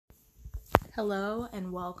Hello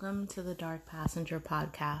and welcome to the Dark Passenger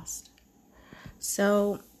podcast.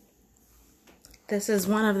 So, this is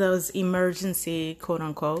one of those emergency, quote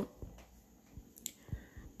unquote,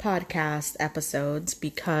 podcast episodes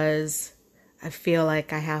because I feel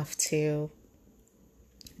like I have to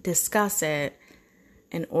discuss it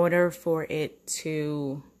in order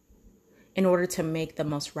to make the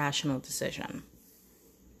most rational decision.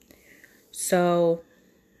 So,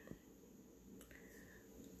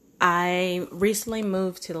 I recently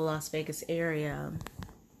moved to the Las Vegas area.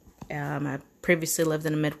 I previously lived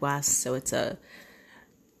in the Midwest, so it's a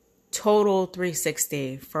total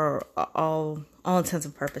 360 for all intents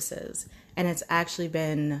and purposes. And it's actually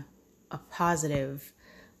been a positive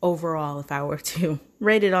overall. If I were to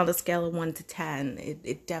rate it on a scale of 1 to 10,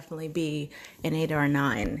 it'd definitely be an 8 or a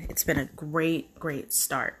 9. It's been a great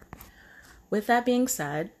start. With that being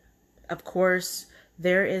said, of course,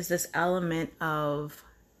 there is this element of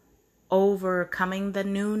overcoming the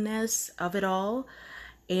newness of it all.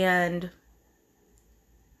 And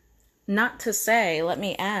not to say, let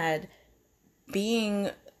me add, being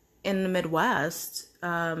in the Midwest,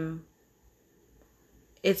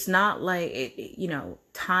 it's not like,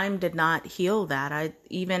 time did not heal that.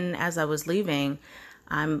 Even as I was leaving,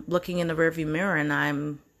 I'm looking in the rearview mirror and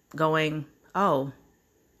I'm going, oh,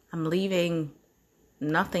 I'm leaving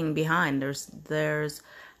nothing behind.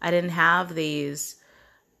 I didn't have these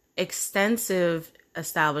extensive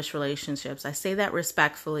established relationships. I say that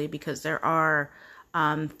respectfully because there are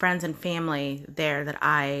friends and family there that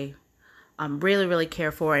I really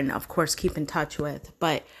care for and of course keep in touch with,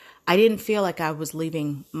 but I didn't feel like I was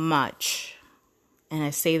leaving much, and I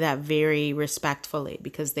say that very respectfully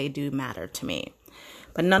because they do matter to me.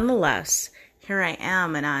 But nonetheless, here I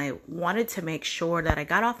am, and I wanted to make sure that I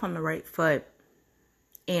got off on the right foot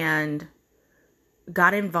and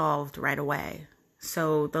got involved right away.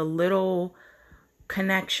 So the little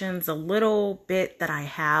connections, a little bit that I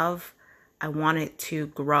have, I want it to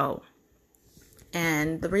grow.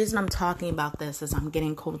 And the reason I'm talking about this is I'm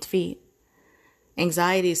getting cold feet.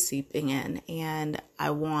 Anxiety is seeping in, and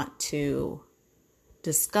I want to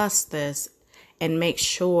discuss this and make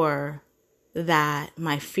sure that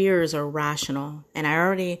my fears are rational. And I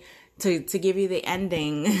already, to give you the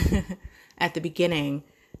ending at the beginning,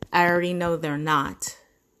 I already know they're not.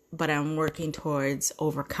 But I'm working towards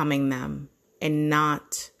overcoming them and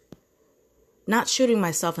not shooting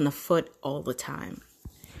myself in the foot all the time.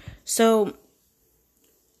 So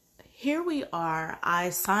here we are. I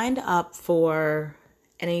signed up for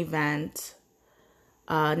an event,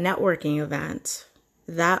 a networking event.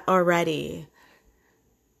 That already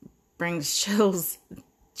brings chills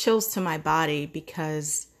to my body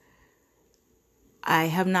because I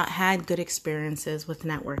have not had good experiences with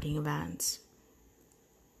networking events.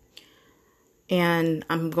 And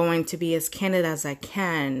I'm going to be as candid as I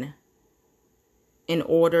can in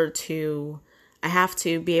order to, I have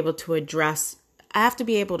to be able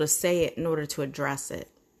to say it in order to address it.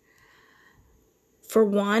 For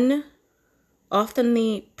one, often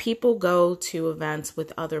the people go to events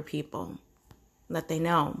with other people that they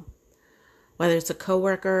know. Whether it's a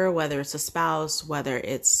coworker, whether it's a spouse, whether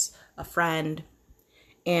it's a friend.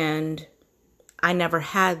 And I never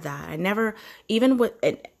had that. And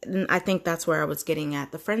I think that's where I was getting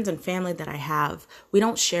at. The friends and family that I have, we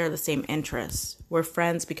don't share the same interests. We're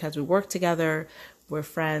friends because we work together. We're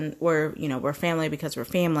family because we're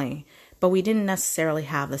family. But we didn't necessarily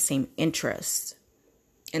have the same interests.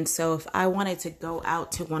 And so if I wanted to go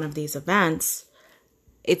out to one of these events,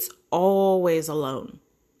 it's always alone.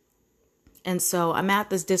 And so I'm at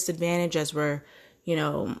this disadvantage as we're,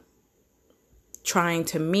 trying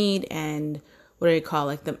to meet and what do you call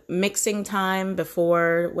it? The mixing time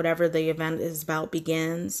before whatever the event is about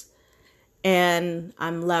begins. And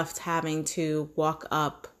I'm left having to walk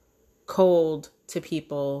up cold to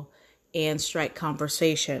people and strike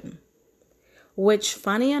conversation. Which,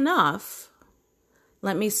 funny enough,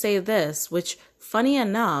 let me say this,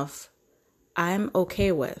 I'm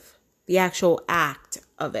okay with the actual act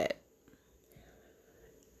of it.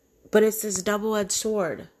 But it's this double-edged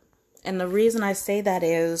sword. And the reason I say that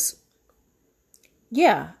is,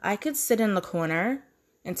 yeah, I could sit in the corner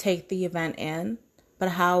and take the event in, but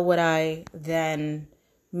how would I then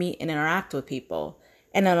meet and interact with people?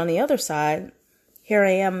 And then on the other side, here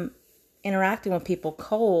I am interacting with people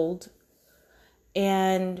cold,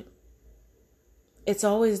 and it's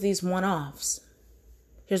always these one-offs.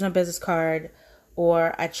 Here's my business card,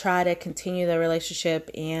 or I try to continue the relationship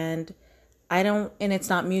and it's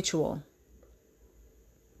not mutual.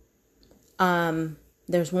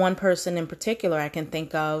 There's one person in particular I can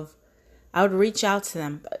think of. I would reach out to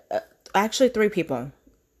them. Actually, 3 people.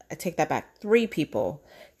 I take that back, 3 people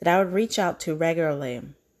that I would reach out to regularly.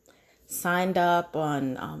 Signed up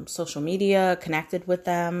on social media, connected with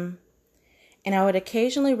them. And I would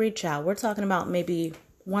occasionally reach out. We're talking about maybe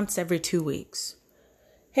once every 2 weeks.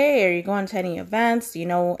 Hey, are you going to any events? Do you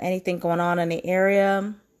know anything going on in the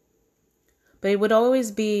area? But it would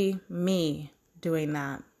always be me doing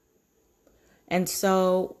that. And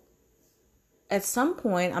so at some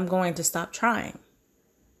point, I'm going to stop trying.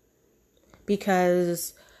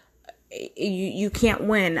 Because you can't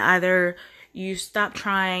win. Either you stop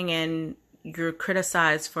trying and you're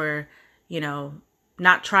criticized for,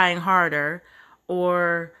 not trying harder,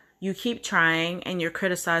 or you keep trying and you're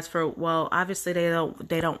criticized for, well, obviously they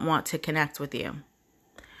don't want to connect with you.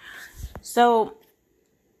 So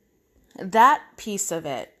that piece of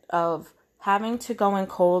it, of having to go in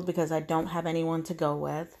cold because I don't have anyone to go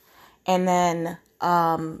with, and then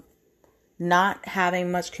not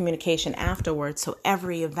having much communication afterwards. So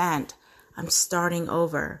every event, I'm starting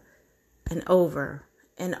over and over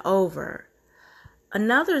and over.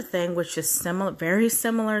 Another thing which is very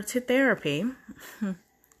similar to therapy,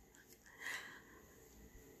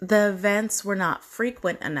 the events were not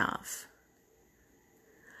frequent enough.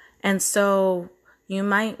 And so you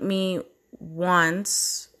might meet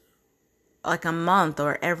once, like a month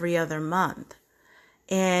or every other month.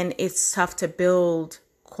 And it's tough to build,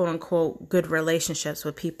 quote unquote, good relationships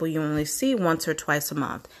with people you only see once or twice a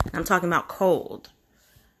month. And I'm talking about cold.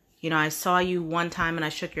 I saw you one time and I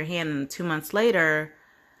shook your hand, and 2 months later,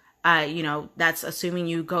 that's assuming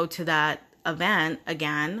you go to that event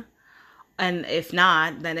again. And if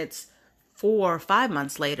not, then it's 4 or 5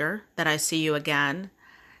 months later that I see you again.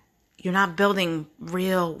 You're not building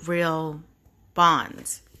real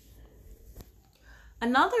bonds.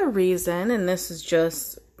 Another reason, and this is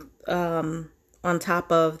just on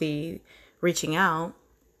top of the reaching out,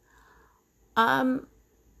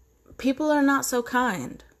 people are not so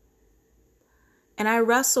kind. And I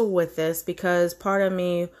wrestle with this because part of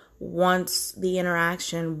me wants the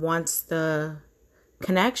interaction, wants the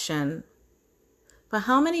connection. But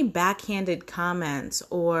how many backhanded comments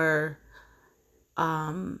or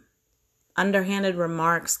underhanded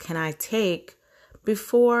remarks can I take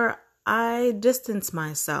before I distance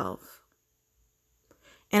myself?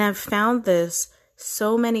 And I've found this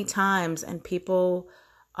so many times, and people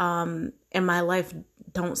in my life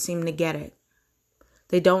don't seem to get it.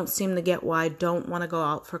 They don't seem to get why I don't want to go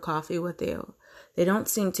out for coffee with you. They don't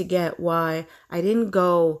seem to get why I didn't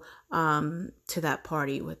go to that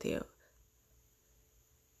party with you.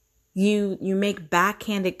 You make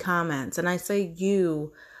backhanded comments, and I say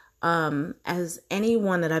you as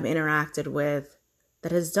anyone that I've interacted with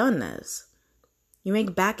that has done this. You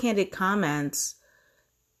make backhanded comments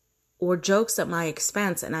or jokes at my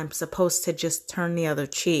expense, and I'm supposed to just turn the other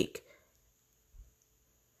cheek.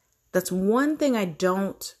 That's one thing I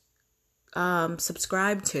don't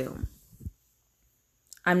subscribe to.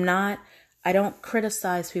 I don't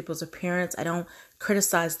criticize people's appearance. I don't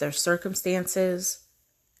criticize their circumstances.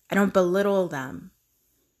 I don't belittle them.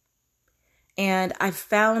 And I've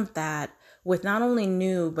found that with not only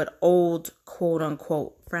new, but old, quote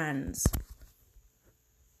unquote, friends.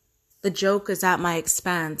 The joke is at my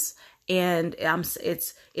expense, and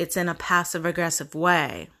it's in a passive aggressive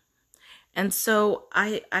way. And so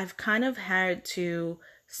I've kind of had to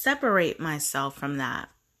separate myself from that.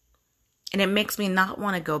 And it makes me not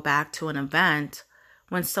want to go back to an event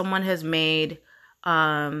when someone has made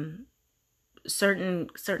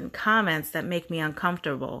certain comments that make me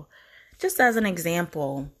uncomfortable. Just as an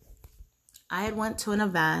example, I had went to an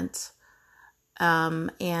event,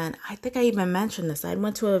 and I think I even mentioned this. I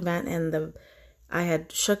went to an event and I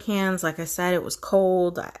had shook hands. Like I said, it was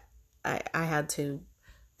cold. I had to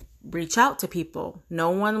reach out to people.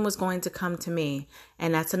 No one was going to come to me,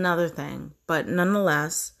 and that's another thing. But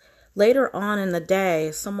nonetheless, later on in the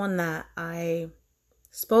day, someone that I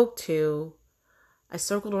spoke to, I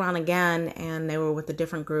circled around again, and they were with a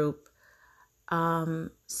different group.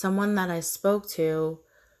 Someone that I spoke to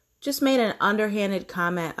just made an underhanded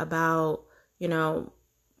comment about,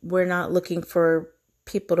 we're not looking for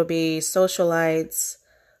people to be socialites.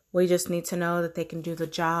 We just need to know that they can do the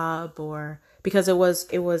job, or because it was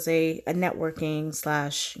a networking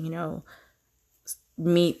 /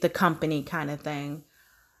 meet the company kind of thing.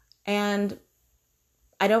 And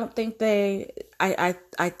I don't think I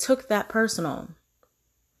took that personal.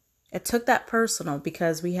 I took that personal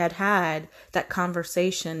because we had that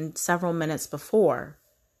conversation several minutes before.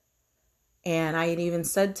 And I had even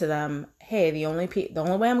said to them, hey, the only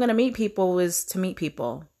way I'm going to meet people is to meet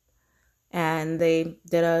people. And they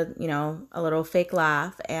did a little fake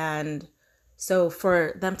laugh. And so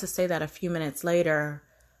for them to say that a few minutes later,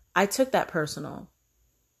 I took that personal.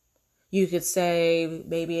 You could say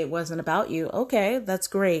maybe it wasn't about you. Okay, that's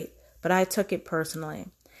great. But I took it personally.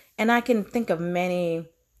 And I can think of many,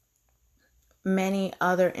 many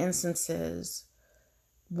other instances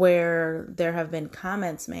where there have been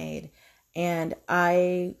comments made and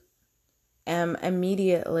I am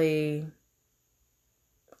immediately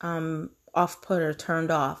off put or turned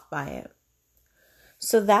off by it.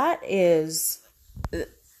 So that's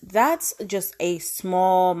just a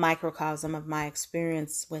small microcosm of my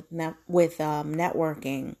experience with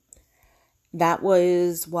networking. That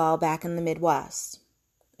was while back in the Midwest.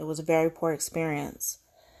 It was a very poor experience.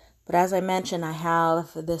 But as I mentioned, I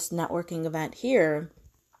have this networking event here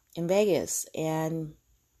in Vegas, and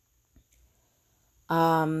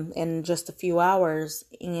in just a few hours,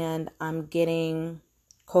 and I'm getting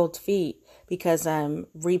cold feet because I'm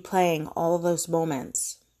replaying all of those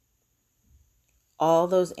moments, all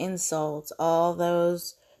those insults, all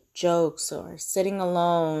those jokes, or sitting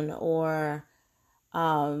alone, or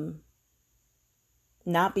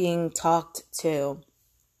not being talked to.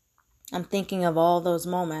 I'm thinking of all those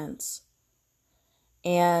moments,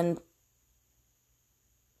 and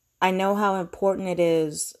I know how important it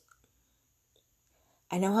is.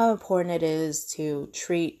 I know how important it is to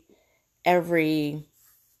treat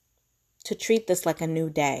this like a new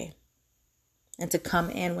day and to come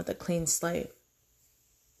in with a clean slate.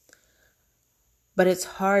 But it's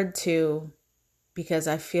hard to, because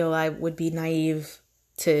I feel I would be naive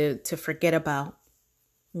to forget about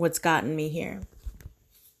what's gotten me here.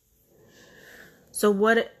 So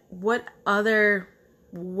where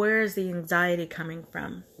is the anxiety coming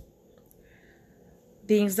from?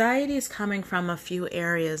 The anxiety is coming from a few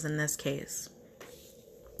areas in this case.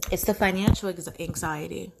 It's the financial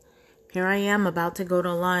anxiety. Here I am about to go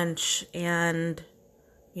to lunch and,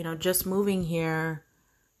 just moving here,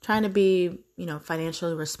 trying to be,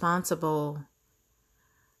 financially responsible.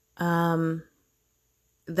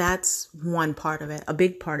 That's one part of it, a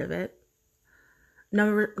big part of it.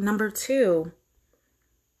 Number two,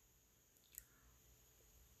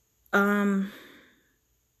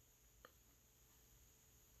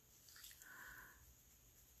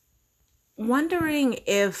 wondering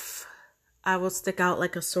if I will stick out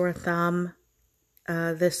like a sore thumb.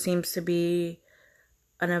 This seems to be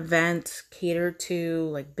an event catered to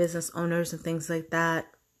like business owners and things like that.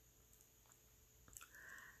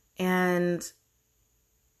 And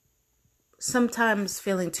sometimes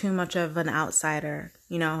feeling too much of an outsider.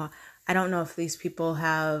 I don't know if these people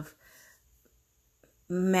have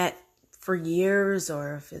met for years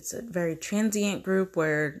or if it's a very transient group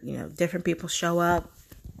where, different people show up.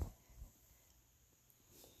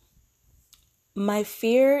 My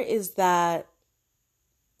fear is that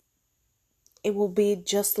it will be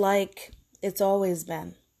just like it's always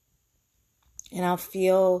been. And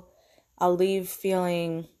I'll leave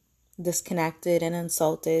feeling disconnected and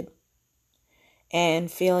insulted and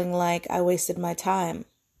feeling like I wasted my time.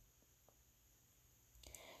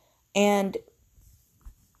 And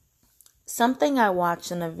something I watched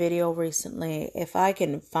in a video recently, if I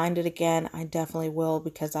can find it again, I definitely will,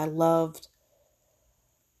 because I loved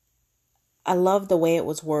the way it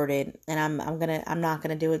was worded, and I'm not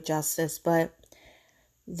gonna do it justice, but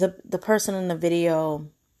the person in the video,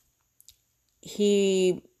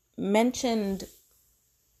 he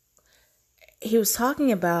was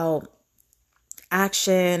talking about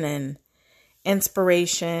action and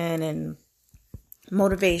inspiration and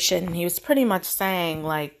motivation. He was pretty much saying,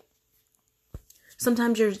 like,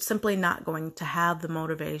 sometimes you're simply not going to have the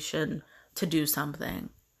motivation to do something,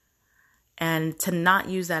 and to not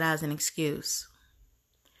use that as an excuse.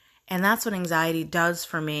 And that's what anxiety does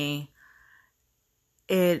for me.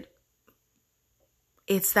 It's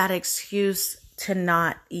that excuse to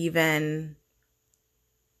not even,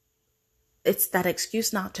 it's that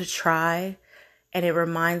excuse not to try. And it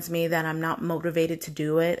reminds me that I'm not motivated to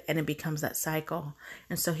do it, and it becomes that cycle.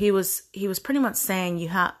 And so he was pretty much saying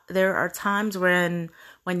there are times when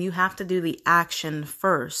you have to do the action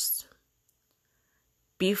first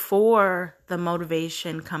before the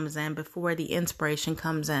motivation comes in, before the inspiration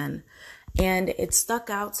comes in. And it stuck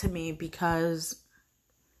out to me because,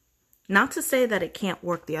 not to say that it can't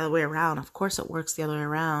work the other way around. Of course it works the other way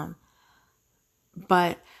around.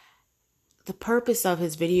 But the purpose of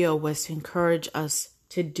his video was to encourage us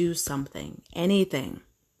to do something, anything,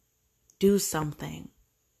 do something.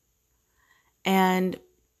 And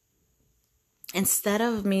instead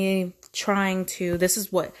of me trying to, this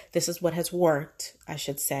is what has worked, I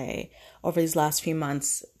should say, over these last few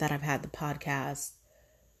months that I've had the podcast.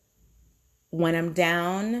 When I'm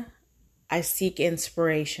down, I seek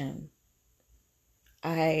inspiration.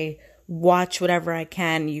 I watch whatever I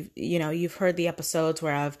can. You've heard the episodes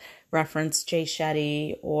where I've referenced Jay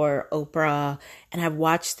Shetty or Oprah, and I've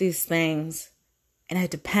watched these things and I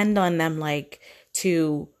depend on them like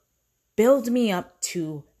to build me up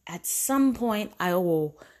to, at some point I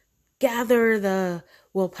will gather the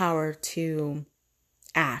willpower to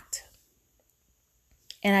act.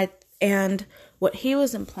 And what he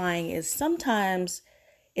was implying is sometimes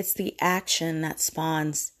it's the action that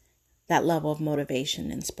spawns that level of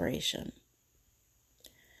motivation, inspiration.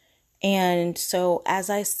 And so as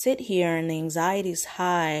I sit here and the anxiety's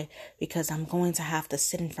high because I'm going to have to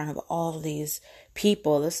sit in front of all of these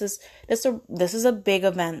people. This is a big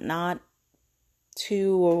event, not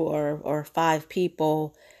 2 or 5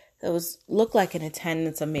 people. It looked like an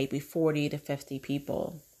attendance of maybe 40 to 50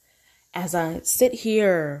 people. As I sit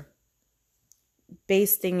here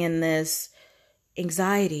basting in this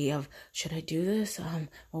anxiety of, should I do this?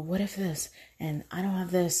 Well, what if this? And I don't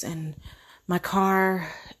have this, and my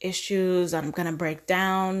car issues, I'm going to break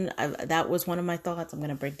down. That was one of my thoughts. I'm going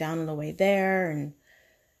to break down on the way there. And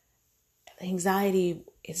anxiety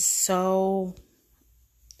is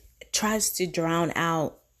it tries to drown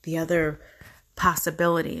out the other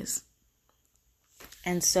possibilities.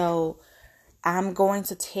 And so I'm going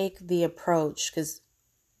to take the approach, because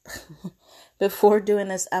before doing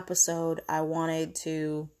this episode, I wanted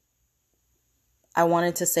to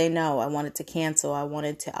say no. I wanted to cancel. I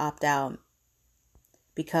wanted to opt out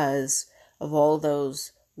because of all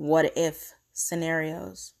those what if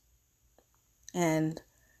scenarios. And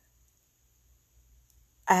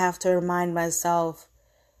I have to remind myself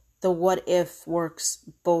the what if works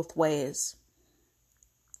both ways.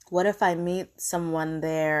 What if I meet someone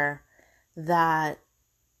there that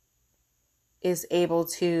is able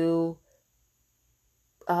to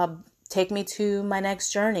take me to my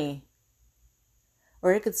next journey?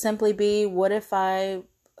 Or it could simply be, what if I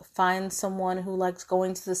find someone who likes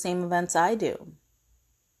going to the same events I do?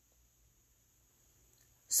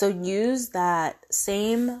 So use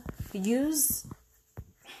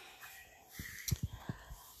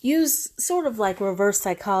sort of like reverse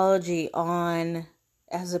psychology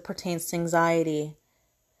as it pertains to anxiety.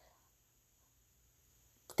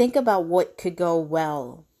 Think about what could go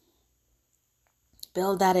well.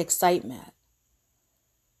 Build that excitement.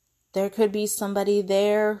 There could be somebody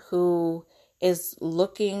there who is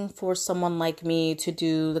looking for someone like me to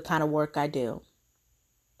do the kind of work I do.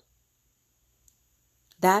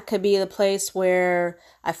 That could be the place where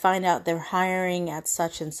I find out they're hiring at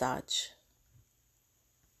such and such.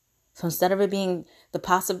 So instead of it being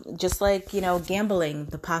just like, gambling,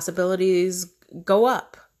 the possibilities go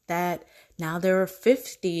up. That now there are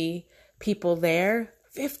 50 people there,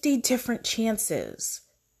 50 different chances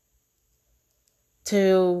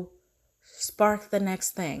to spark the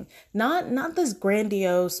next thing. Not this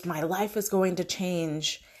grandiose, my life is going to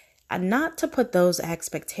change, and not to put those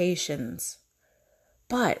expectations,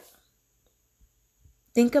 but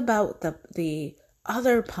think about the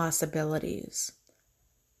other possibilities.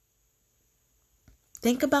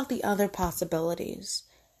 Think about the other possibilities.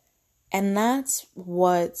 And that's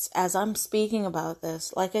as I'm speaking about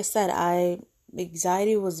this, like I said,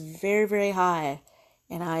 anxiety was very, very high,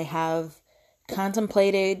 and I have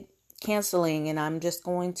contemplated canceling, and I'm just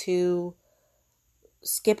going to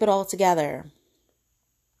skip it all together.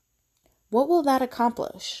 What will that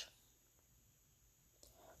accomplish?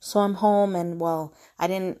 So I'm home, and I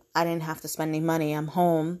didn't have to spend any money. I'm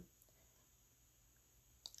home.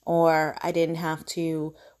 Or I didn't have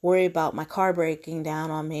to worry about my car breaking down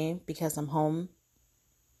on me because I'm home.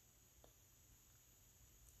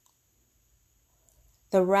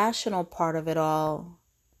 The rational part of it all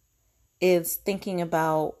is thinking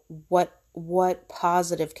about what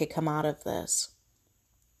positive could come out of this.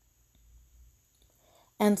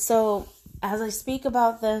 And so as I speak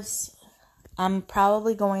about this, I'm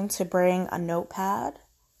probably going to bring a notepad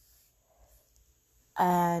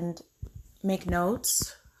and make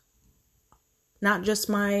notes. Not just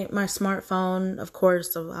my smartphone, of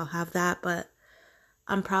course, so I'll have that, but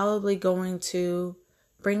I'm probably going to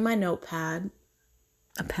bring my notepad,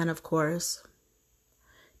 a pen, of course.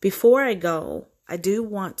 Before I go, I do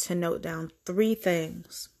want to note down 3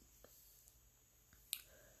 things.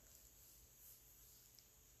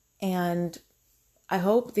 And I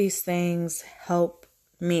hope these things help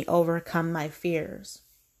me overcome my fears.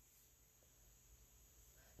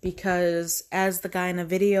 Because as the guy in the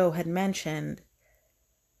video had mentioned,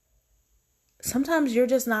 sometimes you're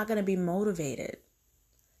just not going to be motivated.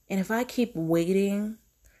 And if I keep waiting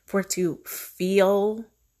for it to feel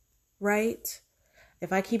right,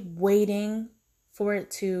 if I keep waiting for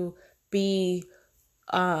it to be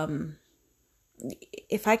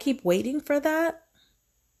if I keep waiting for that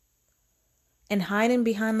and hiding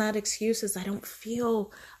behind that excuses, I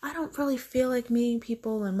don't really feel like meeting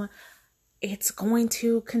people, and it's going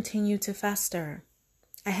to continue to fester.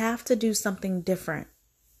 I have to do something different.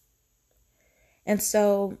 And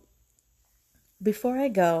so before I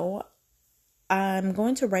go, I'm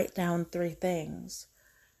going to write down 3 things.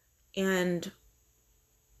 And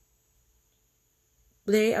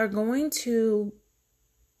they're going to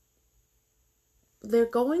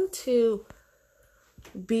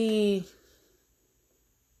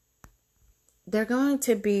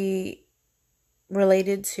be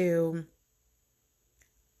related to,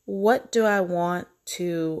 what do I want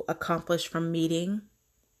to accomplish from meeting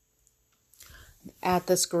at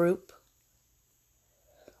this group?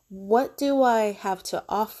 What do I have to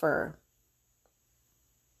offer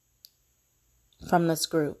from this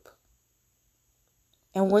group?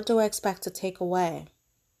 And what do I expect to take away?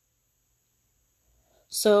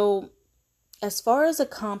 So, as far as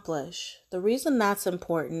accomplish, the reason that's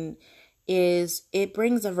important is it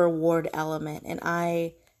brings a reward element. And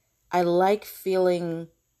I like that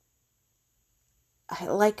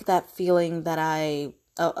feeling that a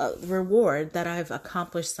reward that I've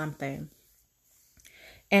accomplished something.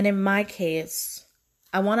 And in my case,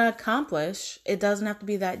 I want to accomplish, it doesn't have to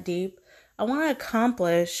be that deep. I want to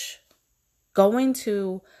accomplish going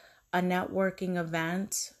to a networking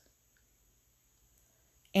event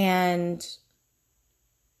and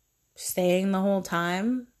staying the whole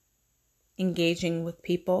time, engaging with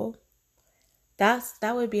people. That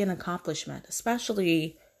would be an accomplishment,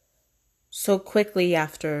 especially so quickly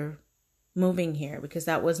after moving here, because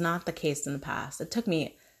that was not the case in the past. It took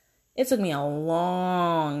me a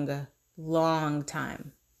long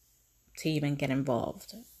time to even get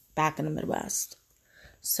involved back in the Midwest.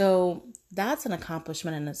 So that's an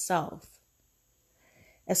accomplishment in itself.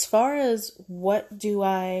 As far as what do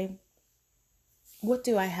I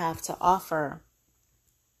have to offer?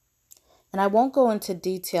 And I won't go into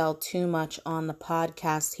detail too much on the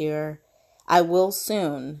podcast here. I will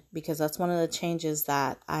soon, because that's one of the changes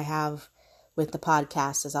that I have with the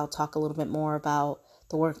podcast, is I'll talk a little bit more about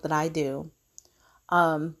the work that I do.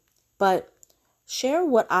 But share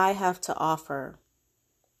what I have to offer.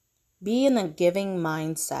 Be in a giving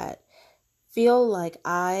mindset. Feel like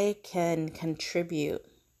I can contribute.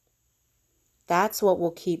 That's what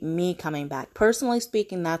will keep me coming back. Personally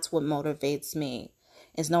speaking, that's what motivates me,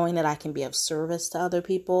 is knowing that I can be of service to other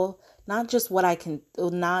people, not just what I can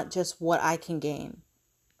gain.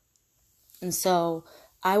 And so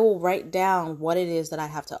I will write down what it is that I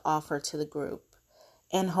have to offer to the group.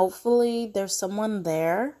 And hopefully there's someone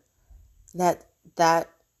there that that's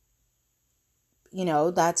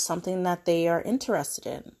something that they are interested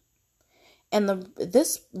in. And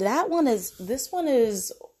this one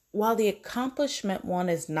is, while the accomplishment one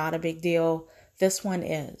is not a big deal, this one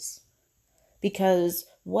is. Because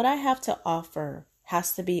what I have to offer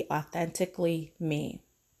has to be authentically me.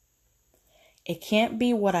 It can't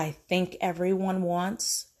be what I think everyone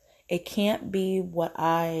wants. It can't be what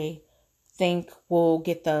I think will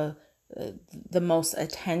get the most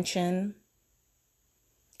attention.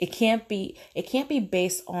 It can't be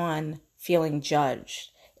based on feeling judged.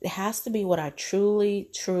 It has to be what I truly,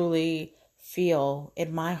 truly feel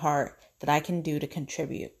in my heart that I can do to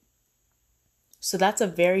contribute. So that's a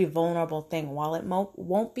very vulnerable thing. While it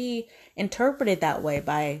won't be interpreted that way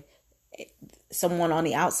by someone on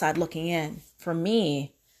the outside looking in, for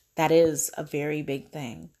me, that is a very big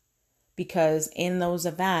thing. Because in those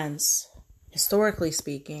events, historically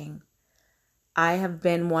speaking, I have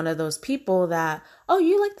been one of those people that, oh,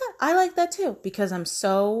 you like that? I like that too. Because I'm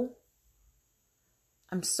so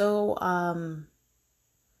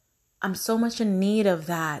much in need of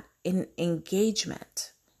that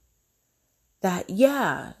engagement. That,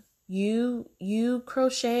 yeah, you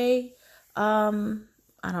crochet, I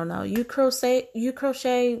don't know, you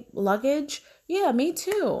crochet luggage? Yeah, me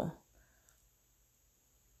too.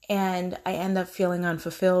 And I end up feeling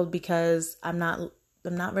unfulfilled because I'm not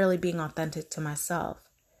really being authentic to myself.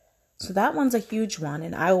 So that one's a huge one,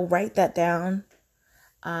 and I will write that down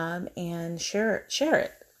and share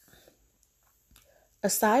it.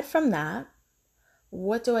 Aside from that,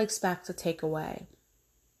 what do I expect to take away?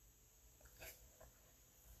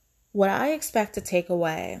 What I expect to take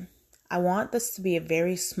away, I want this to be a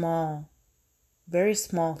very small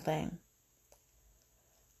thing.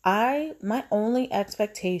 My only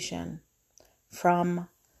expectation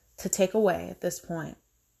to take away at this point,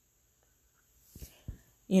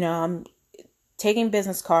 I'm taking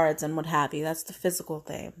business cards and what have you. That's the physical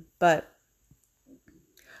thing. But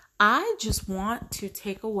I just want to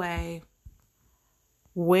take away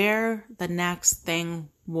where the next thing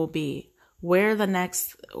will be, where the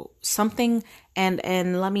next something, and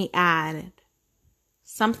let me add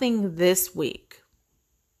something this week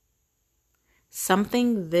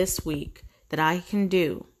that I can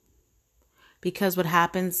do. Because what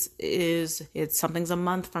happens is it's something's a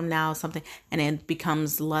month from now, something, and it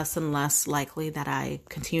becomes less and less likely that I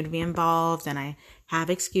continue to be involved and I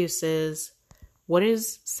have excuses. What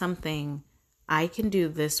is something I can do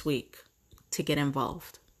this week to get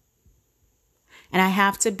involved? And I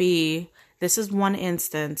have to be, this is one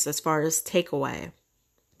instance as far as takeaway.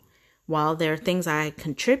 While there are things I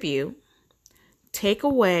contribute,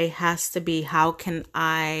 takeaway has to be, how can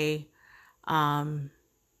I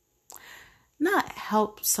not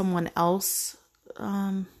help someone else?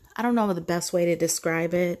 I don't know the best way to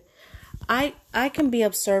describe it. I can be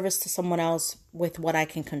of service to someone else with what I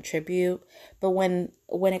can contribute, but when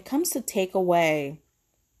it comes to takeaway,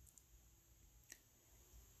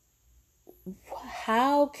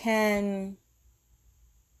 how can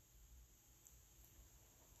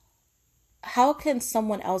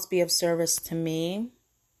someone else be of service to me?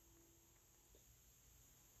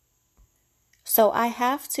 So I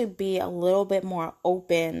have to be a little bit more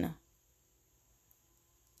open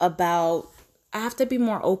about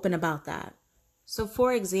that. So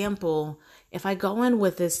for example, if I go in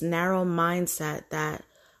with this narrow mindset that,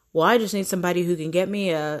 well, I just need somebody who can get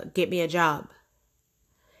me a job.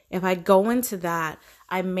 If I go into that,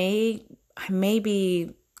 I may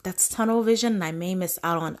be, that's tunnel vision, and I may miss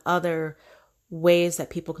out on other ways that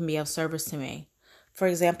people can be of service to me. For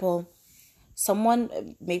example,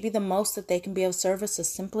 someone, maybe the most that they can be of service is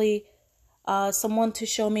simply someone to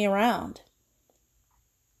show me around.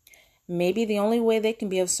 Maybe the only way they can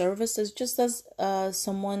be of service is just as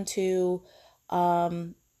someone to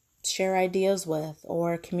share ideas with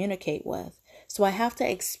or communicate with. So I have to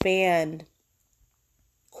expand,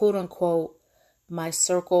 quote unquote, my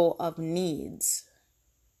circle of needs.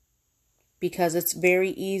 Because it's very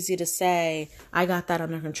easy to say, I got that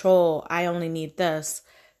under control, I only need this.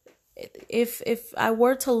 If I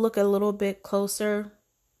were to look a little bit closer,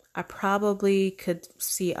 I probably could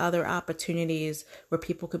see other opportunities where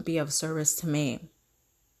people could be of service to me.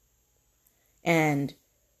 And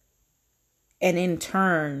in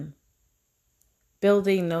turn,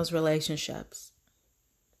 building those relationships.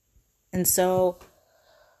 And so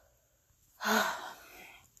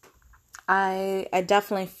I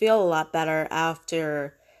definitely feel a lot better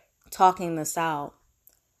after talking this out.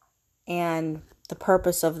 And the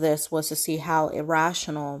purpose of this was to see how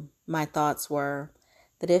irrational my thoughts were.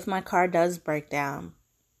 That if my car does break down,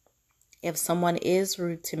 if someone is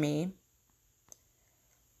rude to me,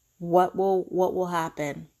 what will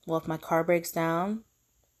happen? Well, if my car breaks down,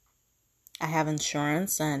 I have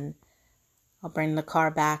insurance and I'll bring the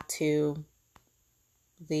car back to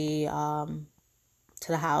the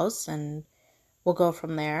house and we'll go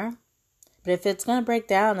from there. But if it's going to break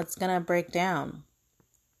down, it's going to break down.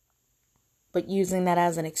 But using that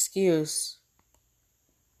as an excuse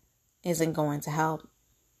isn't going to help.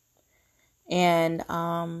 And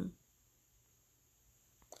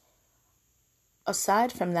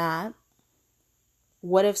aside from that,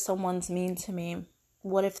 what if someone's mean to me?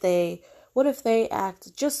 What if they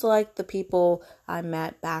act just like the people I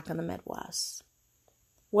met back in the Midwest?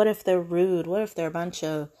 What if they're rude? What if they're a bunch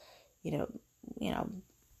of, you know.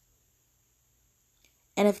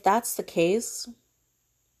 And if that's the case,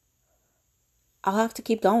 I'll have to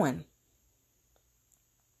keep going.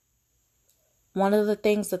 One of the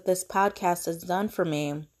things that this podcast has done for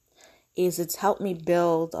me is it's helped me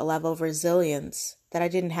build a level of resilience that I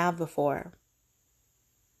didn't have before.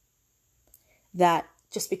 That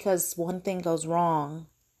just because one thing goes wrong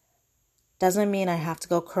doesn't mean I have to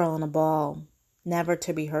go curl in a ball, never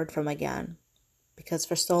to be heard from again. Because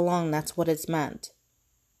for so long, that's what it's meant.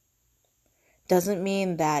 Doesn't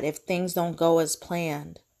mean that if things don't go as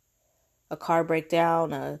planned, a car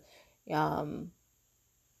breakdown,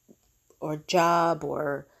 or job,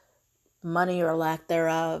 or money or lack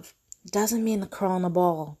thereof, doesn't mean to curl in a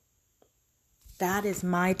ball. That is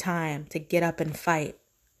my time to get up and fight.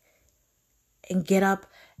 And get up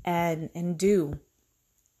and do.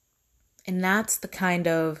 And that's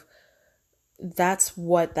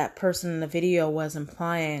what that person in the video was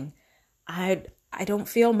implying. I don't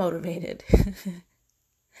feel motivated.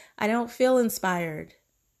 I don't feel inspired.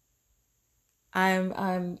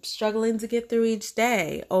 I'm struggling to get through each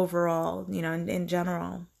day overall, in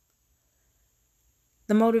general.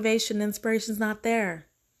 The motivation, inspiration's not there.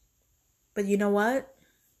 But you know what?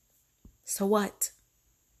 So what?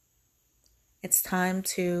 It's time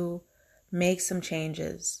to make some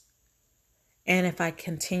changes. And if I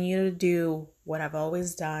continue to do what I've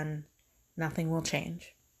always done, nothing will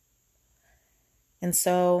change. And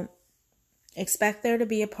so expect there to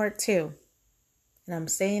be a part two. And I'm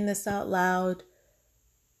saying this out loud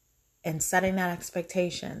and setting that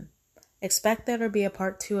expectation. Expect there to be a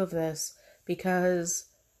part two of this, because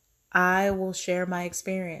I will share my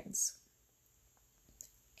experience.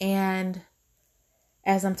 And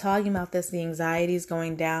as I'm talking about this, the anxiety is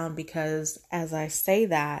going down, because as I say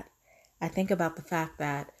that, I think about the fact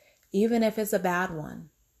that even if it's a bad one,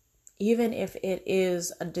 even if it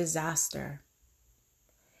is a disaster,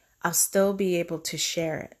 I'll still be able to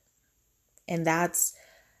share it. And that's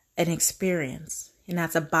an experience. And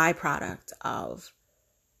that's a byproduct of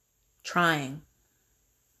trying.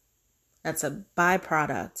 That's a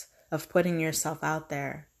byproduct of putting yourself out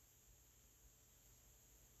there.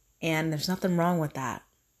 And there's nothing wrong with that.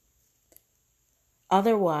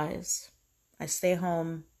 Otherwise, I stay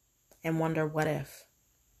home and wonder what if.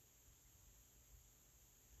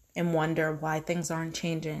 And wonder why things aren't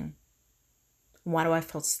changing. Why do I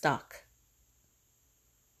feel stuck?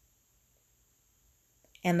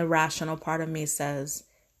 And the rational part of me says,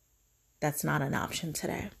 that's not an option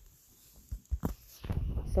today.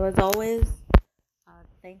 So as always,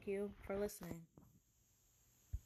 thank you for listening.